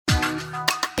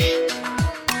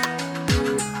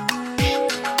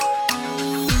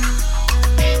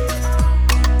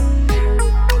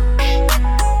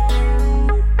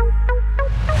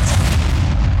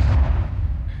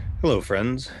Hello,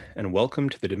 friends, and welcome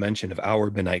to the dimension of our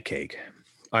Midnight Cake.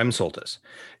 I'm Soltis.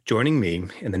 Joining me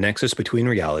in the nexus between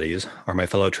realities are my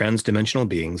fellow trans-dimensional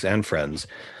beings and friends,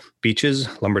 Beaches,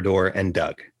 Lumberdor, and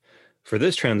Doug. For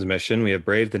this transmission, we have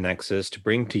braved the nexus to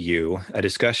bring to you a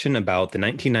discussion about the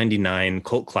 1999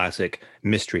 cult classic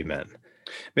Mystery Men.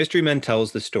 Mystery Men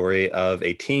tells the story of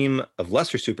a team of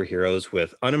lesser superheroes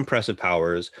with unimpressive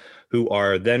powers who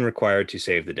are then required to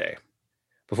save the day.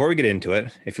 Before we get into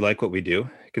it, if you like what we do,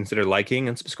 consider liking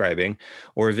and subscribing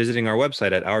or visiting our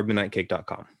website at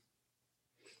ourmidnightcake.com.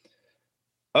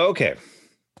 Okay.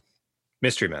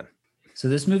 Mystery Men. So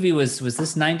this movie was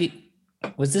this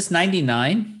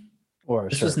 99? Or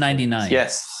This was 99.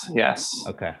 Yes.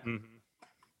 Okay. Mm-hmm.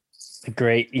 a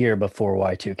great year before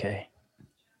Y2K.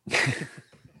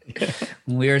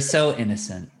 We were so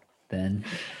innocent then.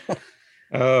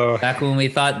 Oh, Back when we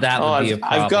thought that would be a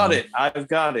problem. I've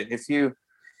got it.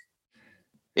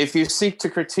 If you seek to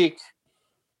critique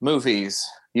movies,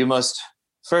 you must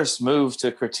first move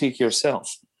to critique yourself.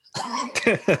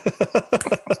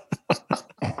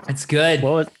 It's good.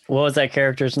 What was that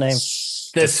character's name?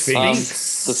 The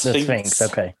Sphinx. The The Sphinx. Sphinx.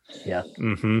 Okay. Yeah.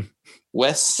 mm-hmm.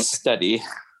 Wes Study.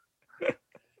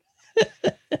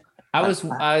 I was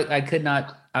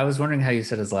wondering how you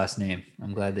said his last name.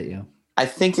 I'm glad that you. I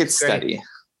think it's Great. Study.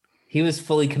 He was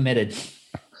fully committed.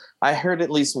 I heard at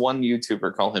least one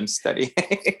YouTuber call him Study.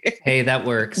 Hey, that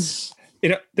works. You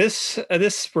know,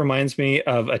 this reminds me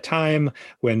of a time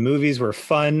when movies were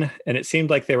fun, and it seemed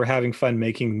like they were having fun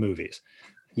making movies.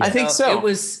 I think so.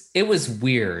 It was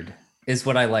weird, is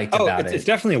what I liked about It's it.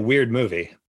 definitely a weird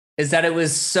movie. Is that it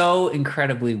was so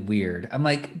incredibly weird. I'm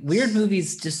like, weird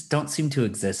movies just don't seem to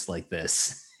exist like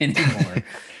this anymore.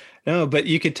 No, but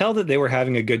you could tell that they were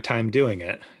having a good time doing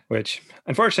it, which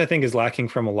unfortunately I think is lacking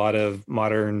from a lot of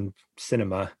modern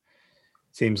cinema.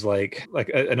 Seems like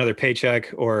another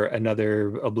paycheck or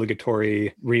another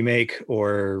obligatory remake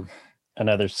or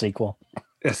Another sequel.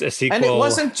 a sequel. And it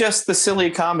wasn't just the silly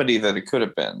comedy that it could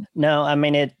have been. No, I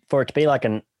mean for it to be like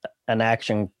an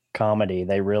action comedy,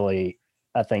 they really,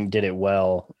 I think, did it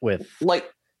well with Like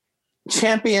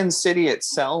Champion City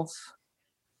itself,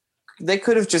 they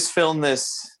could have just filmed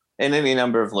this in any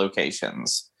number of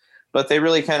locations, but they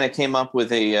really kind of came up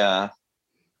with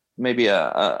maybe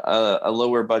a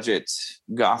lower budget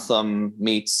Gotham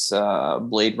meets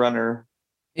Blade Runner.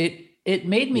 It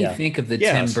made me think of the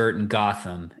Tim Burton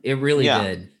Gotham. It really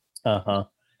did. uh-huh.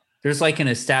 There's like an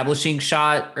establishing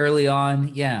shot early on.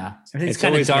 Yeah. Everything's It's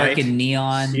kind of always dark night, and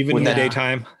neon. even in the Yeah.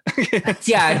 daytime.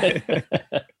 Yeah.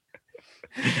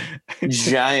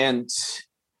 Giant,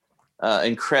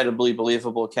 incredibly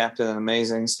believable Captain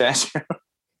Amazing statue.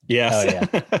 Yes. Oh,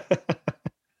 yeah.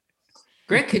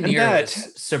 Greg Kinnear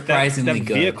was surprisingly that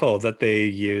good. vehicle that they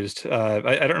used. I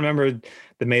don't remember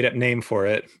the made up name for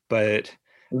it, but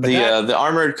The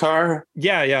armored car.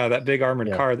 yeah, that big armored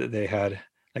Yeah. car that they had.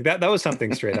 Like that was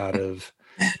something straight out of,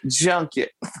 Junket.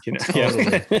 you know,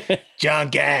 Totally.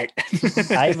 Junket.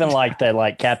 I even like that,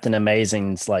 like Captain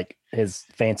Amazing's, like his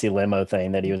fancy limo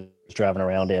thing that he was driving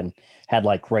around in had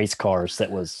like race cars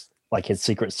that was like his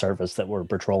Secret Service that were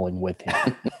patrolling with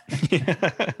him.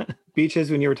 Beaches,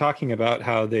 when you were talking about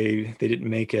how they didn't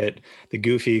make it the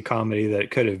goofy comedy that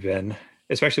it could have been,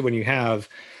 especially when you have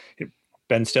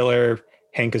Ben Stiller,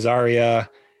 Hank Azaria,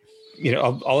 you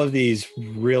know, all of these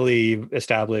really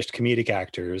established comedic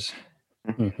actors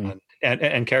Mhm.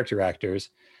 and character actors.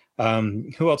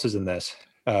 Who else is in this?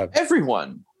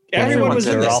 Everyone. Everyone was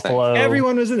in this. Garofalo.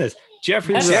 Everyone was in this.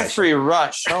 Jeffrey Rush. Jeffrey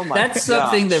Rush. Oh my That's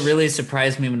something gosh. that really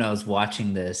surprised me when I was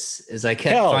watching this. Is I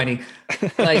kept Hell. finding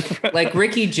like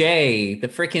Ricky Jay, the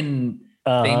freaking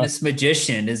Uh-huh. famous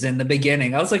magician, is in the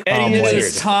beginning. I was like, Tom this Waits.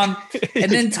 is Tom,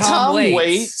 and then Tom Waits.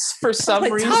 Waits for some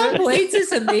Like, reason. Tom Waits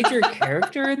is a major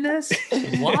character in this.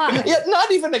 Why? Yeah, not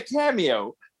even a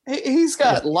cameo. He's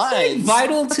got Like, lines.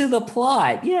 vital to the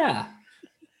plot. Yeah.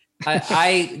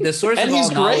 I the source And of all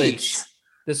he's knowledge. great.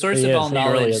 The source He of is, all he really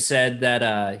knowledge is. said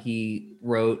that he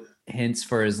wrote hints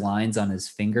for his lines on his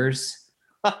fingers.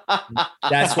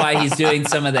 That's why he's doing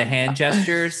some of the hand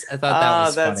gestures. I thought that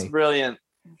was that's funny. brilliant.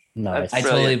 Nice. I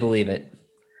brilliant. totally believe it.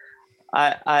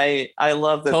 I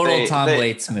love that Total they, Tom they,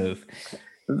 Waits move.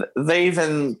 they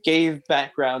even gave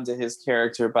background to his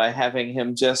character by having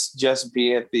him just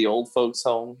be at the old folks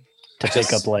home To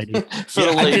pick up ladies. for Yeah,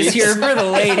 the I'm ladies. just here for the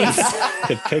ladies.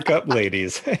 To pick up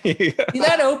ladies. See,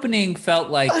 that opening felt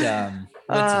like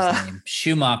What's his name?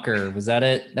 Schumacher. Was that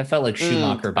it? That felt like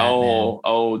Schumacher Batman.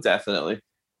 Oh, definitely.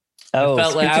 Oh,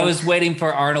 Felt like I speaking- was waiting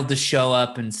for Arnold to show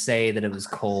up and say that it was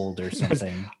cold or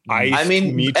something. I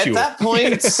mean, Mutual. at that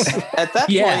point,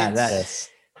 Yeah, point, Yes.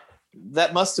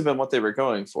 that must have been what they were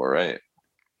going for, right?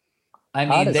 I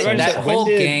How mean, does that, that- that when whole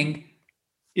did- gang.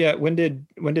 Yeah, when did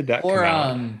that Or come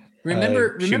out?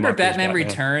 remember Schumacher's Batman Batman.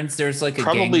 Returns? There's like a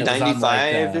Probably gang that was on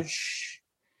 95. like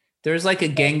there's like a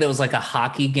gang that was like a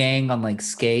hockey gang on like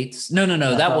skates. No,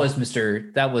 that Uh-huh. was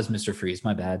Mr. Freeze.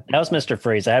 My bad. That was Mr.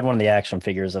 Freeze. I had one of the action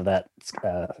figures of that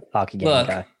hockey game Look,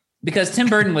 guy. because Tim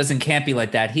Burton wasn't campy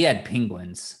like that. He had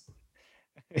penguins,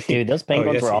 Dude, those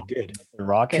penguins yes, were he all did.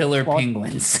 rocket killer launch-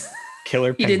 penguins.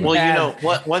 Killer He didn't penguin. Well, you have-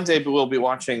 know, one day we'll be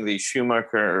watching the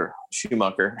Schumacher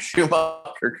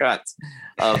cut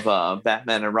of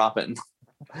Batman and Robin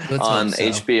Let's on hope so.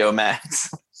 HBO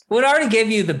Max. Well, it already gave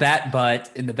you the bat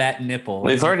butt and the bat nipple.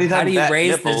 We've already How done do you bat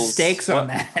raise the nipples. stakes on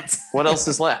that? What else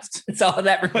is left? That's all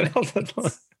that What else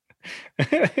remains.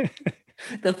 is-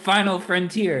 The final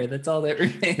frontier. That's all that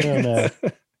remains. Oh,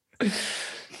 no.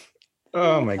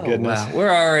 Oh my Oh, goodness. wow. We're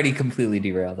already completely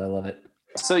derailed. I love it.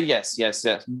 So yes.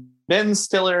 Ben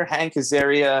Stiller, Hank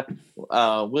Azaria,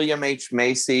 William H.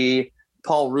 Macy,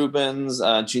 Paul Rubens,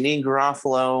 Janine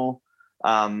Garofalo,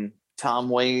 Tom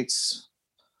Waits,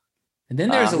 And then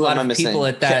there's a who lot am of I people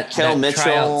missing? at that, Kel that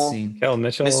tryout Mitchell. scene. Kel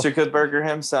Mitchell. Mr. Goodburger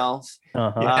himself.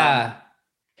 Uh-huh. Yeah.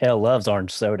 Hell loves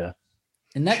orange soda.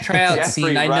 In that tryout Jeffrey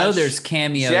scene, I know Rush. there's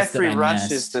cameos. Jeffrey that I Rush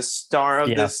missed. is the star of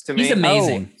Yeah. this to me. He's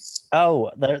amazing.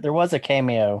 Oh, there was a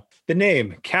cameo. The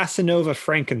name Casanova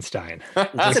Frankenstein.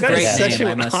 That's a Like, great that's Such name,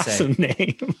 an I must say. awesome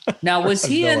name. Now, was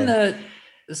he in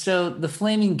villain. the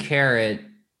Flaming Carrot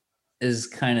is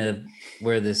kind of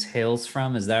where this hails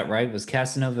from? Is that right? Was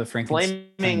Casanova Frankenstein?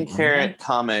 Flaming Carrot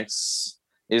Comics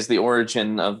is the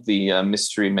origin of the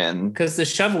Mystery Men. Because the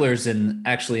Shoveler's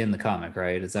actually in the comic,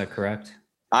 right? Is that correct?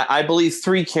 I believe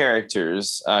 3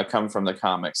 characters come from the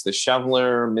comics: the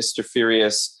Shoveler, Mr.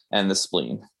 Furious, and the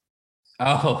Spleen.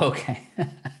 Oh, okay.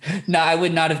 No, I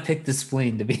would not have picked the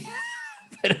Spleen to be,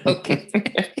 but okay.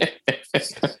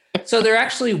 So there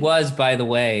actually was, by the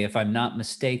way, if I'm not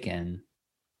mistaken,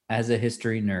 as a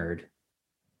history nerd,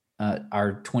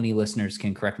 our 20 listeners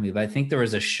can correct me, but I think there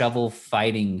was a shovel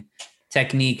fighting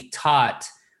technique taught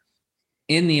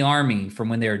in the army from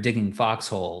when they were digging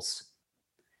foxholes.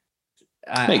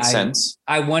 Makes sense.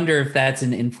 I wonder if that's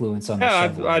an influence on the Yeah,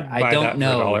 shovel. I'd I buy don't that for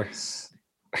know,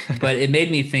 $1. but it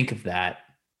made me think of that.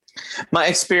 My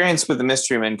experience with the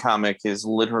Mystery Men comic is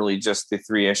literally just the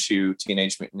 3-issue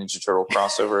Teenage Mutant Ninja Turtle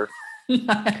crossover.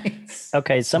 Nice.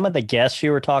 Okay, some of the guests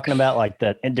you were talking about, like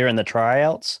during the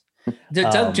tryouts.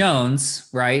 Doug Jones,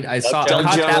 right? I saw Doug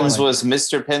caught that Jones one. was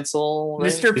Mr. Pencil.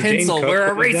 Right? Mr. Did Dane Pencil. Cook We're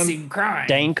a one of them? racing crime.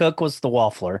 Dane Cook was the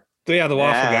waffler. So yeah, the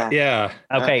waffle Yeah. guy. Yeah.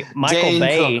 Okay, Michael Dane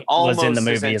Bay Cook, was in the almost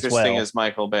movie as interesting well. as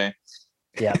Michael Bay.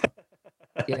 Yeah.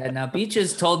 Yeah. Now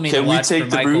Beaches told me Can to we watch take for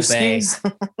the Michael Bay.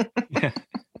 brewskis?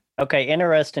 Okay,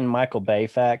 interesting Michael Bay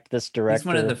fact. This director He's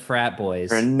one of the frat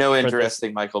boys. Or no this-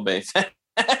 interesting Michael Bay fan.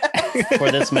 for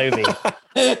this movie.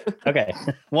 Okay,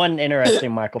 one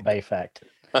interesting Michael Bay fact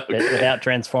without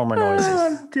Transformer noises.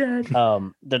 I'm dead.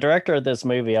 The director of this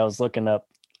movie, I was looking up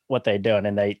what they'd done,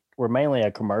 and they were mainly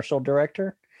a commercial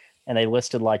director, and they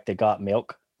listed like the Got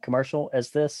Milk commercial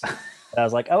as this. And I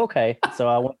was like, oh, okay. So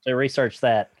I went to research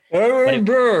that. Aaron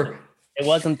Burr. It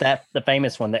wasn't that the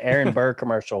famous one. The Aaron Burr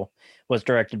commercial was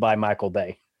directed by Michael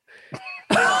Bay.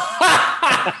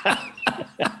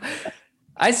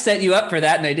 I set you up for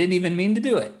that, and I didn't even mean to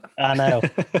do it. I know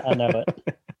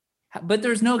it. But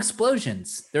there's no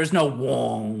explosions. There's no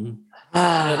wong.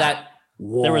 Ah, That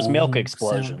There was milk wong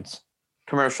explosions.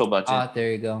 commercial budget. sound. Ah,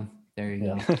 there you go. There you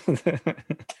go.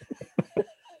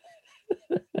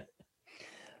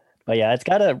 But yeah, it's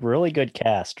got a really good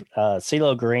cast.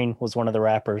 CeeLo Green was one of the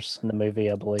rappers in the movie,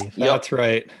 I believe. That's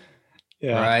right.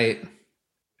 Yeah. Right.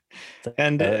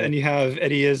 And you have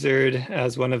Eddie Izzard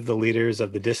as one of the leaders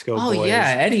of the Disco Oh Boys.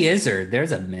 yeah, Eddie Izzard.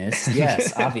 There's a miss.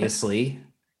 Yes, obviously.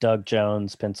 Doug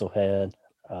Jones, Pencilhead.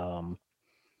 God,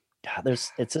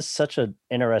 it's just such an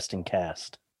interesting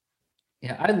cast.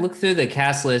 Yeah, I looked through the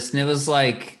cast list, and it was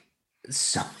like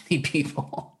so many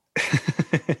people.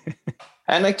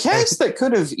 And a cast that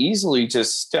could have easily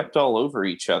just stepped all over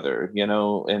each other, you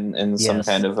know, in some Yes.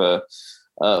 kind of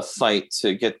a fight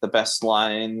to get the best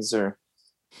lines or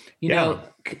You Yeah. know,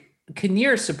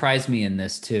 Kinnear surprised me in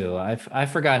this too. I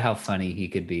forgot how funny he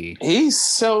could be. he's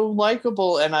so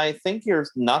likable and I think you're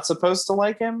not supposed to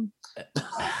like him.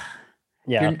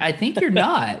 Yeah. I think you're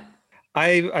not.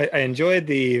 I enjoyed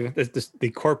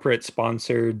the corporate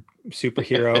sponsored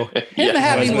superhero. Him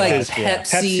having with like his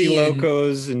Pepsi, Pepsi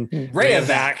logos and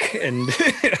Rayovac. Rayovac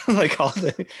and like all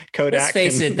the Kodak. Let's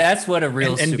face it, that's what a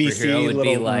real and NBC superhero would be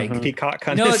little like. peacock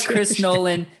You know what, connoisseur. Chris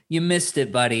Nolan, you missed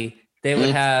it, buddy. They would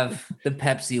have the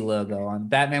Pepsi logo on.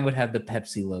 Batman would have the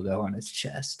Pepsi logo on his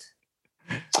chest.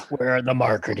 Where are the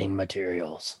marketing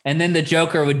materials? And then the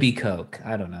Joker would be Coke.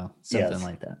 I don't know. Something Yes.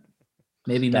 like that.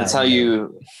 Maybe That's not. how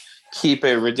you keep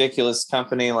a ridiculous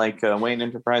company like Wayne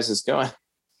Enterprises going.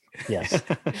 Yes.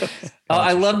 Oh,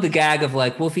 I love the gag of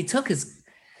like, well, if he took his,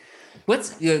 what's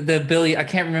the Billy? I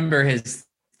can't remember his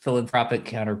philanthropic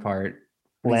counterpart.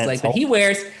 He's Lance like, but Holt? he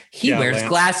wears Lance.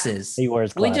 glasses. He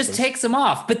wears Well, he glasses. just takes them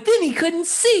off, but then he couldn't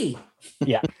see.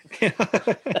 Yeah.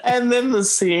 And then the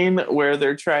scene where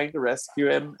they're trying to rescue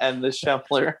him and the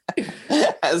shoveler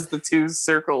has the two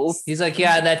circles. He's like,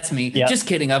 yeah, that's me. Yep. Just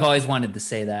kidding. I've always wanted to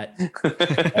say that.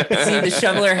 See, the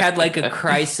shoveler had like a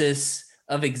crisis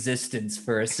of existence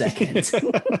for a second.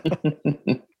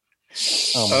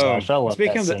 Oh my gosh, I love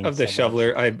Speaking that of scene the so much.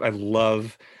 shoveler, I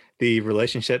love the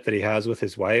relationship that he has with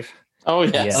his wife. Oh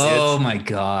yes. Oh my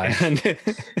god. And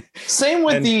Same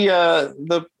with And-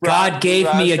 the God gave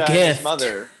me a Rajah's gift.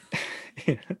 Mother.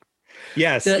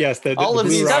 yes, The- yes, All of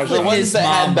Blue these, stuff the with Rajah. his ones that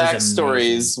had mom was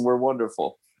backstories were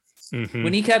wonderful. Mhm.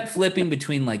 When he kept flipping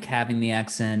between like having the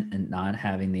accent and not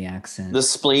having the accent. The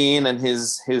spleen and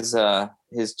his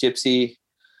gypsy.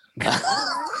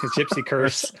 His gypsy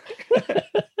curse.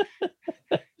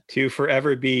 To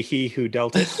forever be he who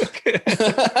dealt it.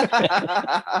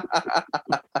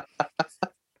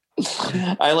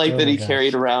 I like Oh that he my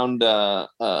carried around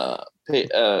what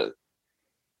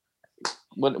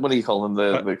do you call them,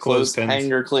 the clothes Clothespins.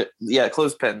 hanger clip, yeah,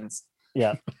 clothespins.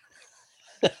 Yeah.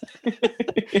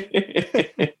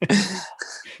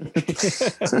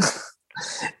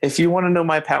 If you want to know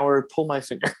my power, pull my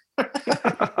finger.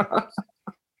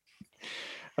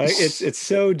 It's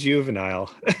so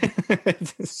juvenile.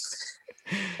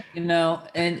 You know,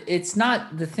 and it's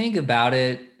not the thing about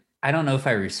it. I don't know if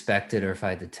I respect it or if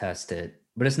I detest it,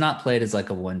 but it's not played as like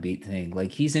a one beat thing.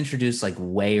 Like he's introduced like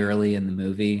way early in the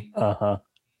movie, Uh-huh.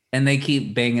 and they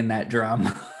keep banging that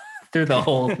drum through the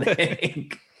whole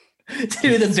thing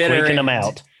to the bitter Squeaking end. them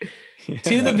out.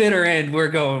 To the bitter end, we're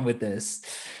going with this.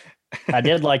 I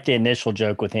did like the initial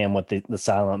joke with him with the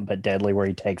silent but deadly, where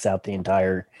he takes out the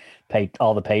entire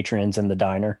all the patrons in the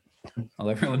diner. Oh,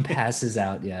 everyone passes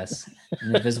out. Yes,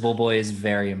 and the Invisible Boy is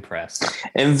very impressed.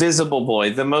 Invisible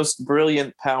Boy, the most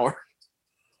brilliant power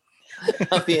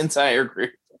of the entire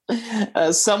group.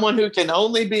 Someone who can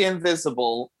only be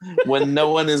invisible when no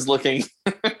one is looking.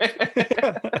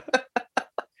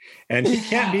 And he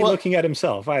can't be Well- looking at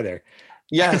himself either.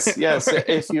 Yes, yes.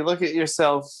 If you look at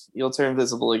yourself, you'll turn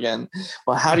visible again.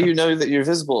 Well, how do you know that you're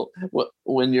visible? Well,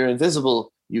 when you're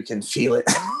invisible, you can feel it.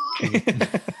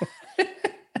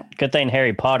 Good thing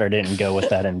Harry Potter didn't go with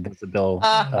that invisible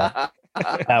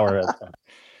power of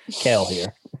Kel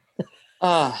here.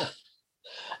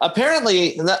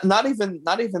 Apparently, not even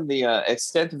the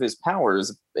extent of his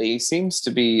powers. He seems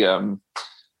to be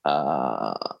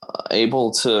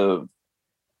able to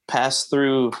pass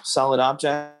through solid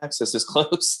objects as his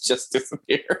clothes just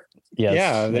disappear. Yes.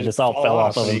 Yeah, They just all fell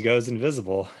off of when he him. goes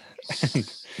invisible.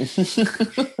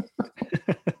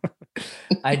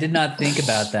 I did not think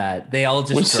about that. They all Which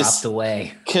just is- dropped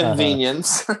away.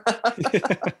 Convenience.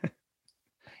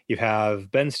 You have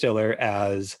Ben Stiller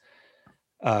as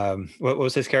what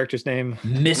was his character's name?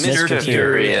 Mr. Mr.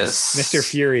 Furious. Mr.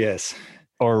 Furious.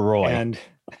 Or Roy. And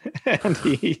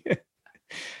he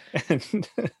and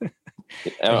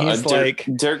he's Dirk, like,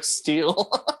 Dirk Steele.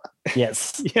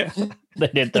 Yes. yeah, They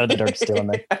did throw the Dirk still in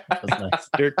there. That was nice.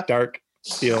 Dirk Dark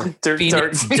Steel. Dirk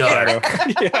Phoenix Dark.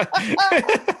 Yeah.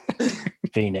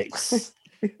 Phoenix.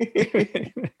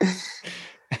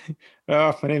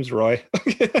 Oh, my name's Roy.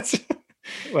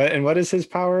 And what is his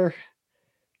power?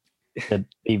 To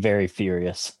be very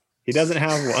furious. He doesn't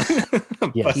have one.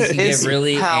 Yes. but He can get His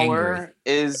really power angry.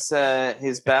 is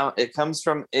his power comes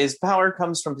from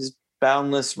his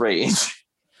boundless rage.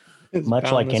 his Much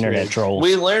like boundless internet rage. trolls.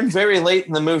 We learned very late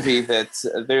in the movie that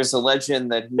there's a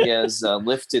legend that he has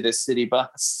lifted a city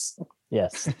bus.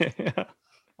 Yes. Yeah.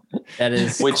 That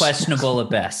is Which- questionable at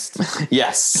best.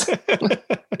 Yes.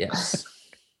 Yes.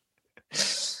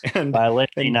 And By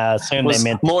lifting, I assume Was they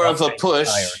meant more of a tire. push.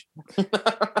 seems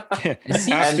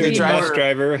after to the be bus more-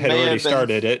 driver had may already have been-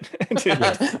 started it,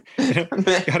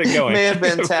 got it going. May have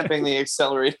been tapping the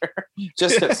accelerator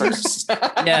just at first.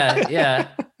 Yeah.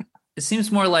 It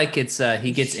seems more like it's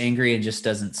he gets angry and just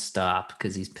doesn't stop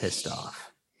because he's pissed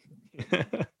off.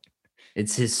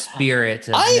 It's his spirit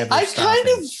of never I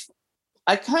stopping.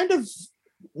 I kind of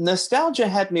nostalgia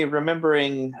had me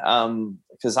remembering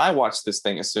because I watched this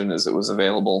thing as soon as it was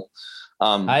available.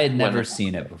 I had never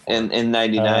seen it before. In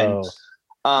 99.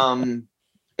 Oh,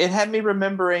 It had me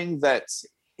remembering that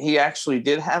he actually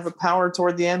did have a power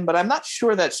toward the end, but I'm not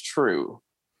sure that's true.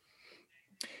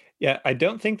 Yeah, I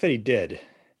don't think that he did.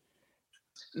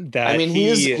 That I mean,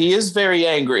 he is very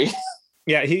angry.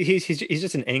 Yeah, he's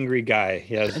just an angry guy.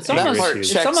 He has It's anger almost,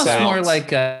 issues. it's almost out. more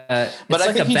like a, it's But I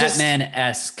like a think he just-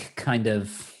 Batman-esque kind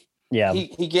of. yeah.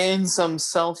 He gained some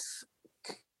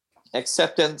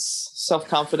self-acceptance,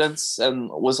 self-confidence, and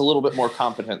was a little bit more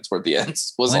competent toward the end.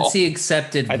 Was all. Once he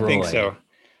accepted I Roy, think so.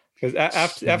 Because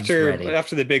ready.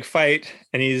 after the big fight,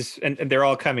 and they're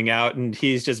all coming out, and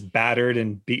he's just battered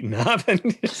and beaten up,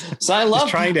 and So I love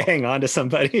trying to hang on to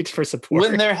somebody for support.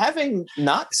 when they're having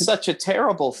not such a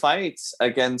terrible fight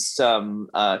against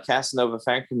Casanova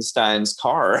Frankenstein's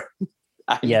car.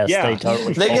 Yes, Yeah. they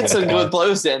totally. They stole get the some car. good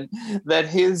blows in. That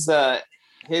his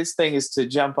thing is to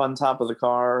jump on top of the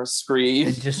car, scream,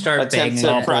 and just start attempt banging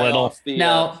to it. pry little. off the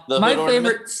Now, the my hood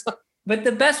favorite, ornaments. but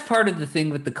the best part of the thing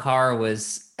with the car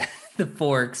was the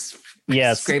forks.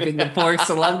 Yes. Scraping the forks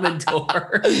along the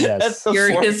door. Yes. That's the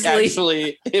fork Furiously.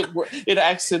 actually it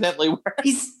accidentally worked.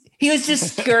 He was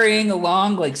just scurrying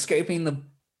along, like scraping the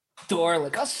door,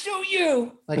 like, I'll show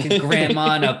you. Like a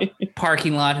grandma in a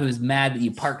parking lot who's mad that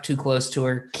you parked too close to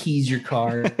her, keys your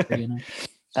car, you know.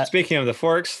 Speaking of the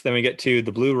forks, then we get to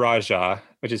the Blue Raja,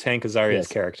 which is Hank Azaria's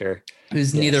Yes. character.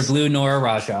 Who's Yes. neither blue nor a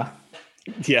Raja.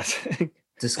 Yes.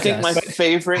 I think my Discuss.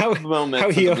 favorite moment How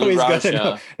for he the Blue always goes,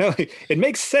 Raja no, it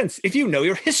makes sense if you know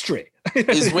your history.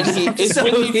 is when he So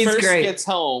he's first great. gets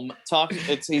home.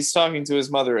 He's talking to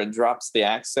his mother and drops the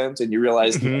accent, and you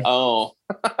realize, Mhm. oh,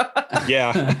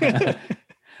 Yeah.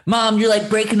 Mom, you're like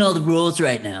breaking all the rules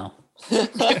right now.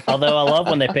 Although I love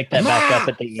when they pick that back up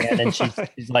at the end, and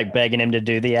she's like begging him to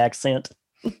do the accent.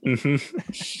 Mhm.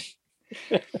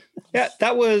 Yeah,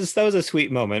 that was a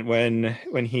sweet moment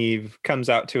when he comes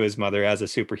out to his mother as a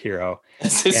superhero.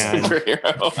 it's his And-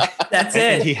 superhero. That's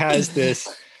And it. he has this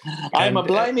I'm a and-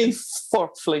 blimey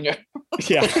fork flinger.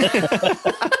 yeah.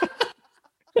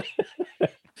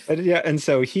 Yeah, and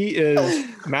so he is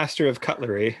master of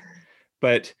cutlery,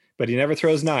 but he never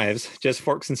throws knives, just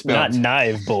forks and Not spoons.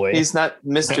 knife boy. He's not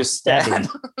Mr. Stab.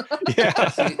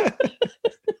 Yeah.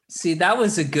 See, that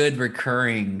was a good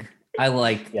recurring. I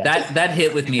like Yeah. that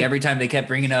hit with me every time they kept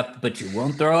bringing up, but you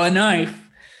won't throw a knife.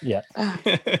 Yeah.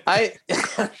 I I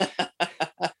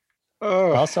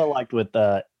Oh, also liked with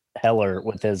Heller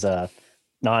with his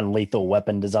non-lethal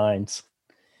weapon designs.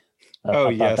 I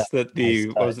thought yes, that that the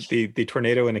nice what was touch. it, the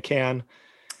tornado in a can.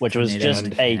 which was Tornado just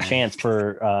and a fan. chance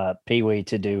for Pee-wee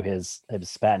to do his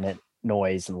patented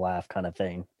noise and laugh kind of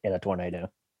thing in a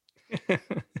tornado.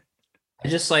 I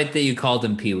just like that you called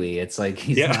him Pee Wee. It's like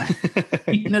he's Yeah. not.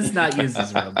 He does not use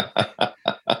his real name.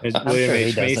 There's I'm William sure he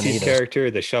H. doesn't Macy's either. character,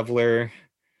 the shoveler,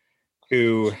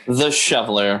 who the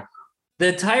shoveler.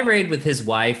 The tirade with his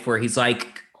wife, where he's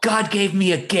like, "God gave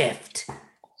me a gift.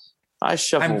 I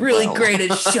shovel. I'm really well. great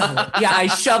at shovel. Yeah, I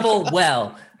shovel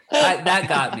well." That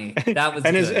got me. That was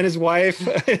and good. his wife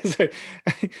is like,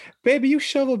 baby, you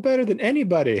shovel better than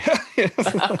anybody.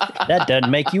 That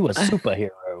doesn't make you a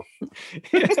superhero.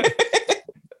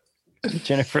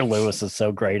 Jennifer Lewis is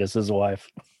so great as his wife.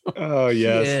 Oh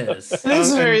yes. Yes. This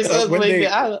is very and, when like,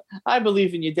 they- I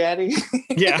believe in you, Daddy.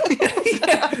 Yeah.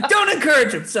 Yeah, don't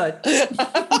encourage him, son.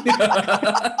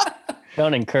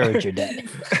 Don't encourage your dad.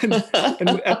 and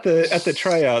at the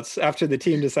tryouts, after the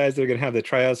team decides they're going to have the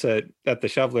tryouts at the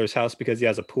shoveler's house because he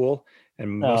has a pool,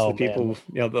 and most Oh, of the people,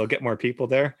 man. they'll get more people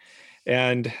there,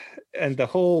 and the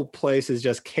whole place is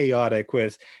just chaotic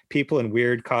with people in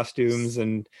weird costumes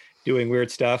and doing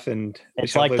weird stuff, and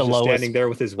It's the like the shoveler's just lowest standing there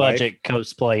with his wife. Budget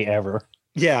cosplay ever.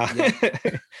 Yeah.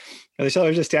 And the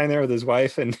shoveler's just standing there with his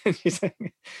wife, and he's like,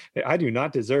 I do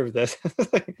not deserve this.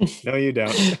 Like, no, you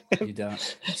don't. You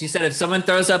don't. She said, "If someone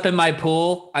throws up in my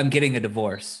pool, I'm getting a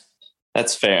divorce."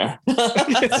 That's fair.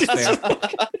 That's fair.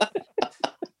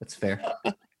 That's fair.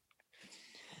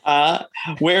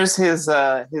 Where's his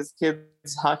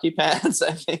kids' hockey pads?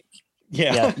 I think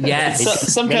Yeah.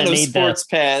 Yes. some Gonna kind of need sports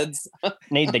pads.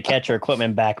 Need the catcher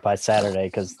equipment back by Saturday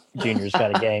because Junior's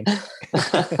got a game.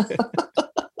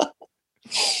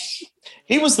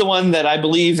 He was the one that I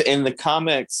believe in the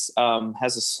comics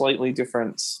has a slightly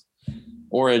different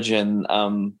origin.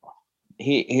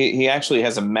 He actually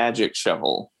has a magic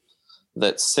shovel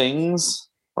that sings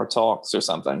or talks or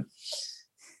something,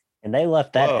 And they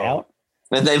left that Whoa. out.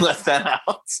 and they left that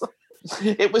out.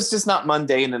 It was just not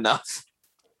mundane enough.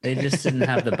 They just didn't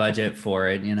have the budget for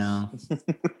it, you know.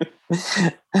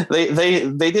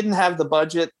 They didn't have the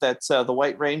budget that the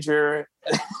White Ranger.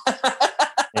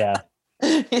 Yeah.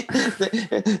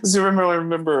 So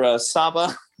remember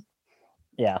Saba?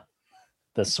 Yeah.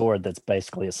 The sword that's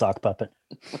basically a sock puppet.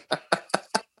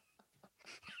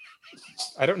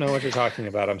 I don't know what you're talking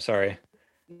about. I'm sorry.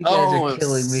 You guys are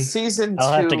killing me. Season 2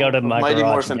 I'll have to go to of my Mighty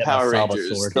garage Morphin and get my Power Saba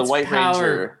Rangers. sword. The It's White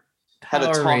Ranger had a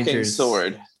Power talking Rangers.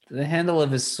 sword. The handle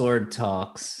of his sword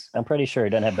talks. I'm pretty sure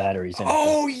it doesn't have batteries in it.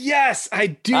 Oh yes, I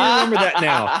do remember that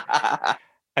now.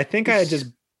 I think I had just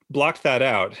blocked that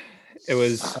out. It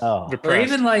was Oh. repressed. Or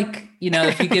even like,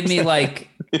 if you give me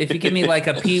like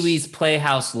a Pee-wee's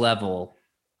Playhouse level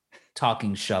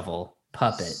talking shovel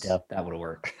puppet, Yep. that would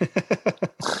work.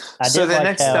 I So did the like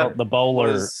next how step the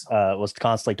bowler was- was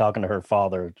constantly talking to her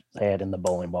father's head in the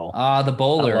bowling ball. The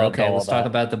bowler. I loved Okay, all let's that. talk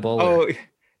about the bowler. Oh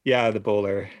yeah, the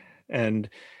bowler, and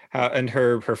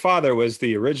her father was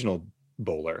the original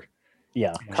bowler.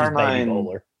 Yeah, she's baby Carmine.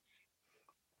 bowler.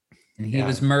 And he Yeah,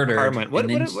 was murdered. Carmine. and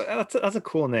then- That's a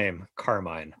cool name,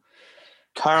 Carmine.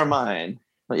 Carmine.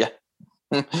 Yeah.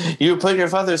 You put your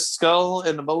father's skull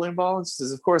in the bowling ball? And she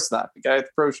says, of course not. The guy at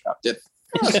the pro shop did.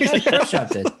 Oh, the pro shop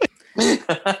did.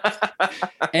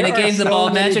 And it There gave are the so ball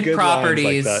many magic good lines like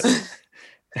properties. that.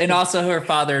 And also her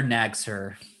father nags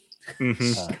her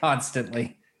Mhm.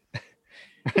 constantly.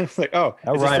 It's like, oh,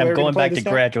 All is this right, the way I'm we're gonna going play back to this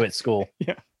now? graduate school.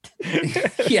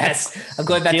 Yes, I'm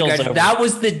going back to Deal's graduate. over. That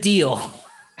was the deal.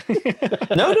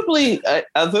 Notably,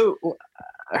 although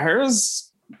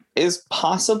hers is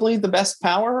possibly the best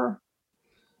power,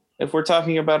 if we're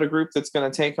talking about a group that's going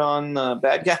to take on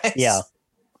bad guys. Yeah.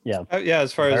 Yeah,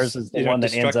 as far Hers as is the one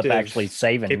that ends up destructive actually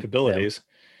saving them. capabilities.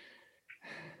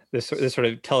 This sort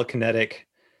of telekinetic.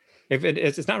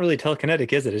 It's not really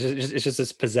telekinetic, is it? It's just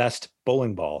this possessed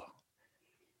bowling ball,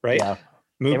 right? Yeah.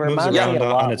 Moves reminds me around a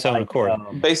lot on its own like, accord.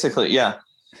 Basically, yeah.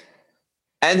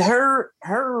 And her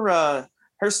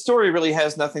story really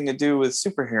has nothing to do with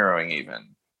superheroing.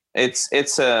 Even it's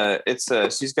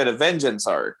she's got a vengeance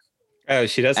arc. Oh,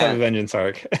 she does have a and- vengeance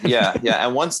arc. Yeah.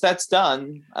 And once that's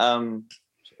done,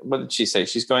 what did she say?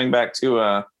 She's going back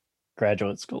to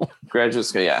Graduate school. graduate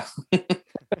school. Yeah.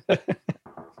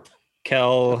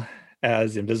 Kel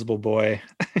as Invisible Boy.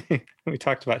 We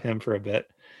talked about him for a bit,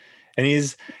 and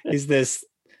he's this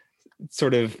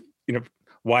sort of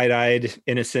wide-eyed,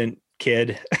 innocent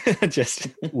kid, just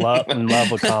in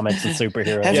love with comics and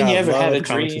superheroes. Haven't you ever love had a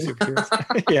comics and dream?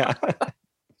 superheroes. Yeah.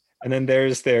 And then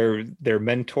there's their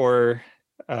mentor,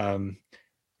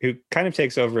 who kind of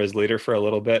takes over as leader for a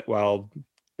little bit while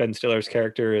Ben Stiller's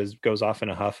character goes off in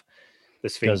a huff. The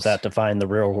Sphinx. Goes out to find the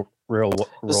real The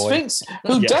Roy. Sphinx,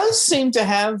 who Yeah. does seem to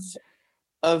have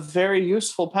a very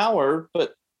useful power,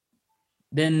 but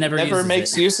Then never uses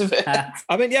makes it. use of it.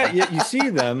 I mean, yeah, you see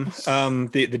them.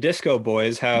 The Disco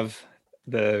Boys have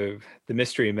the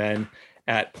mystery men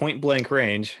at point blank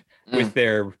range with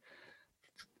their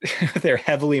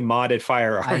heavily modded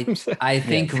firearms. I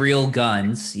think real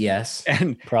guns, yes.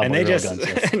 and Probably they real just guns,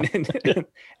 yes.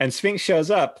 and Sphinx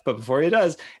shows up, but before he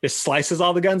does, just slices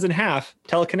all the guns in half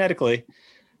telekinetically,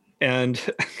 and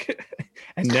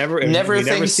Never we never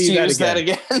thinks see to use that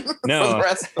again. No. For the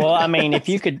rest of Well, I mean, if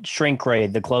you could shrink ray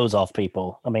the clothes off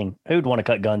people, I mean, who'd want to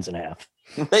cut guns in half?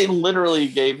 They literally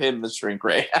gave him the shrink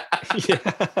ray. Yeah.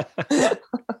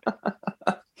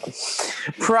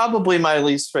 Probably my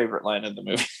least favorite line in the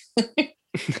movie,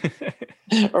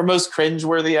 or most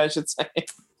cringeworthy, I should say.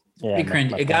 Yeah, Pretty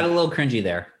cringe. It got a little cringy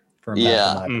there for me.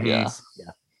 Yeah.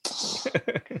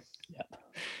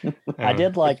 yeah. I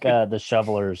did like the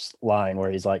shoveler's line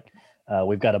where he's like,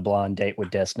 we've got a blonde date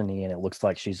with Destiny and it looks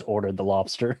like she's ordered the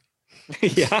lobster.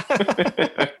 Yeah,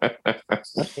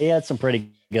 He had some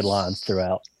pretty good lines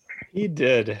throughout. he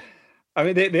did. I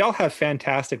mean, they all have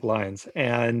fantastic lines,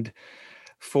 and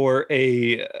for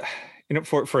a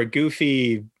for a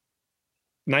goofy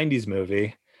 '90s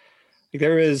movie,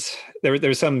 there was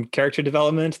some character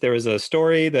development. There was a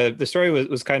story. The story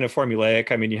was kind of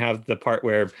formulaic. I mean, you have the part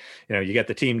where you get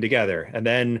the team together, and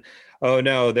then oh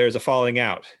no, there's a falling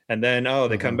out, and then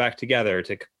they come back together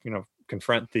to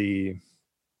confront the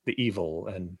evil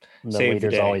and The save the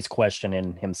leader's day. always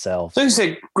questioning himself. So you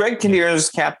say Greg Kinnear's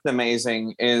Captain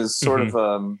Amazing is sort of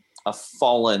a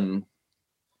fallen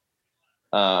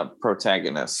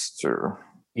protagonist or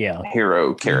Yeah.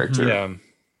 hero character. Yeah,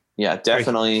 Yeah,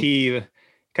 definitely. He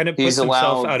kind of puts He's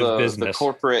himself allowed out of the business.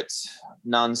 corporate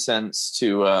nonsense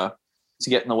to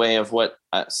get in the way of what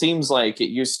seems like it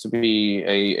used to be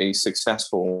a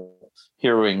successful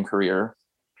heroing career.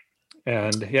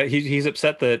 And yeah, he's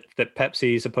upset that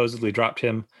Pepsi supposedly dropped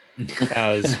him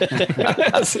as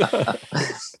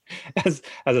as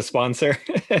a sponsor.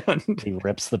 And He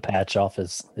rips the patch off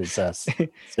his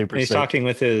super he's suit. talking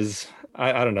with his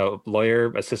I don't know,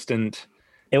 lawyer, assistant,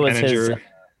 It was manager, his.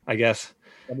 I guess.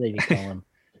 What did he call him?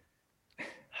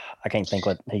 I can't think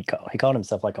what he called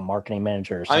himself, like a marketing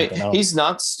manager or something. He's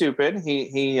not stupid.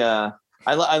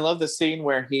 I love the scene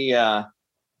where he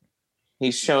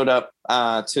showed up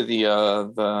to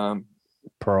the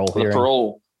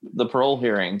parole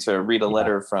hearing to read a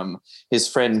letter from his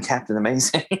friend Captain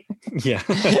Amazing. Yeah.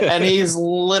 And he's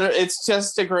it's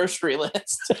just a grocery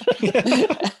list.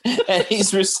 And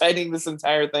he's reciting this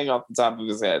entire thing off the top of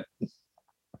his head.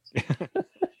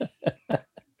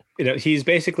 He's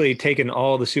basically taken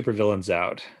all the supervillains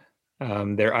out.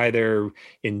 They're either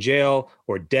in jail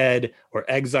or dead or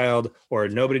exiled or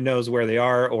nobody knows where they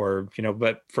are, or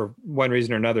but for one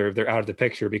reason or another they're out of the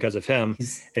picture because of him.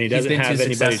 And he doesn't have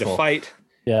anybody to fight.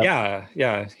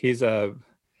 Yeah. He's a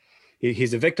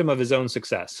victim of his own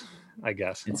success, I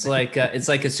guess. It's like a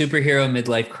superhero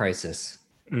midlife crisis.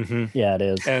 Mm-hmm. Yeah, it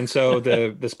is. And so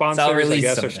the sponsors, I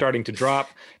guess, are starting to drop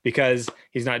because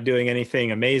he's not doing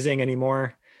anything amazing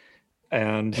anymore.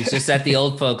 And he's just at the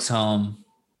old folks' home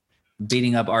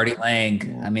beating up Artie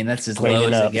Lang. I mean, that's as low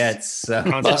as it gets. So.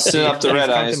 Busting up the red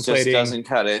eyes just doesn't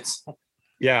cut it.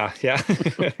 Yeah.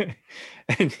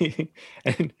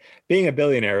 And being a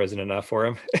billionaire isn't enough for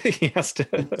him. He has to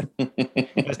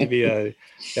be the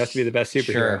best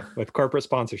superhero with corporate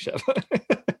sponsorship.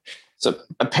 So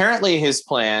apparently his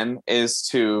plan is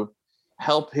to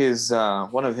help his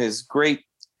one of his great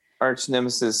arch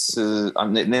nemesis,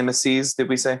 did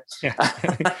we say? Yeah.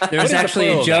 There's actually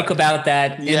a joke about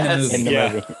that in the movie. In the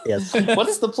movie. Yes. What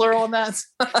is the plural on that?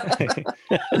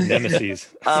 Nemesis.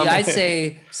 See, I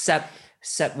say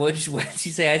what did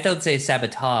you say? I don't say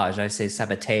sabotage. I say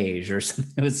sabotage or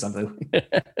something. It was something.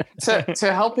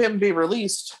 to help him be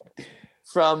released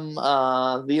from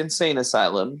the insane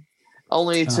asylum,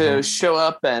 only to show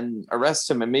up and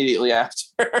arrest him immediately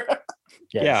after.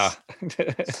 Yes.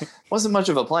 Yeah. Wasn't much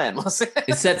of a plan, was it?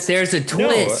 Except there's a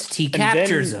twist. He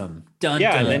captures him. Dun,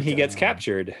 and then he gets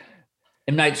captured.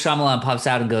 M. Night Shyamalan pops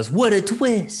out and goes, "What a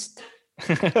twist!"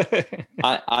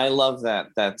 I love that.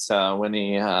 That's when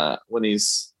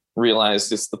he's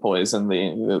realized it's the poison.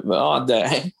 The oh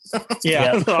dang.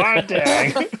 Yeah. Oh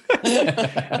dang.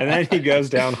 And then he goes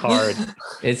down hard.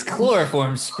 It's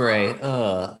chloroform spray.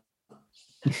 Ugh.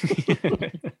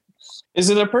 Is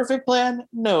it a perfect plan?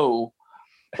 No.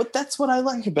 But that's what I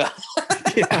like about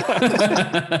it.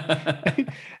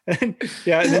 And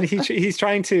then he's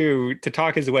trying to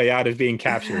talk his way out of being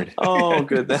captured. Oh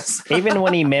goodness! Even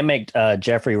when he mimicked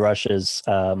Jeffrey Rush's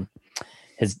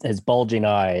his bulging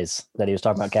eyes that he was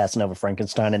talking about Casanova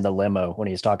Frankenstein in the limo when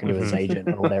he was talking to his agent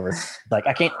or whatever. Like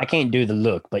I can't do the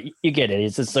look, but you get it.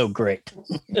 It's just so great.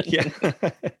 Yeah.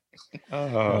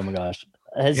 Oh my gosh!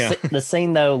 The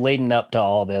scene though leading up to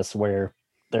all this where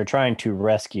they're trying to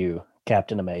rescue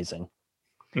Captain Amazing.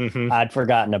 Mm-hmm. I'd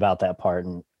forgotten about that part,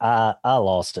 and I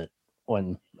lost it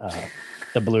when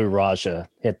the Blue Raja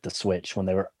hit the switch when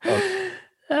they were arguing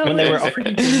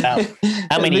about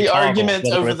how many the toggles, argument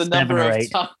over the number of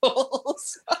 8.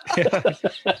 toggles.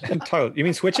 You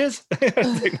mean switches?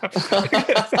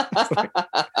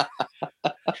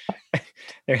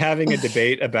 They're having a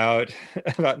debate about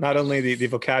not only the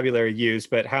vocabulary used,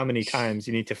 but how many times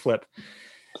you need to flip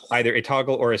either a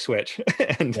toggle or a switch.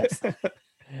 And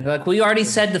like, we already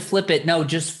said to flip it. No,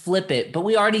 just flip it. But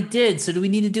we already did. So do we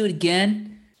need to do it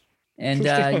again? And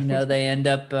they end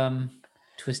up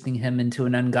twisting him into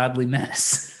an ungodly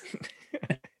mess.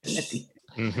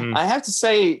 Mm-hmm. I have to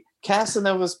say,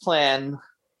 Casanova's plan,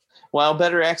 while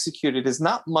better executed, is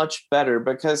not much better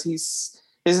because his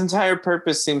entire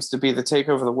purpose seems to be to take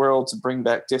over the world to bring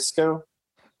back disco.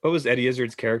 What was Eddie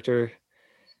Izzard's character?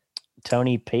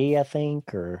 Tony P, I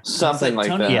think, or something like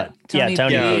Tony, that. Tony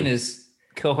Tony P P. and his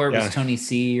cohort was Tony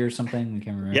C or something. I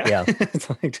can't remember. Yeah. It's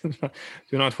like, do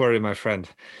not worry, my friend.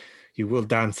 You will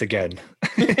dance again.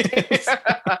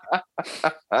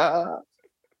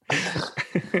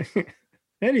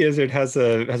 Eddie Izzard has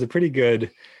a pretty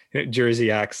good Jersey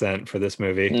accent for this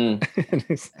movie.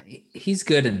 He's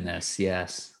good in this,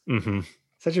 yes. Mm-hmm.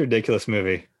 Such a ridiculous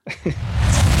movie.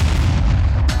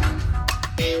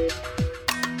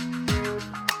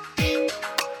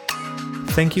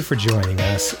 Thank you for joining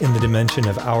us in the dimension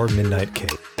of Our Midnight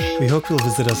Cake. We hope you'll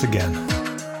visit us again.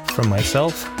 From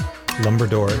myself,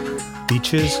 Lumberdor,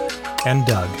 Beaches, and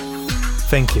Doug,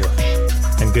 thank you,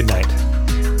 and good night.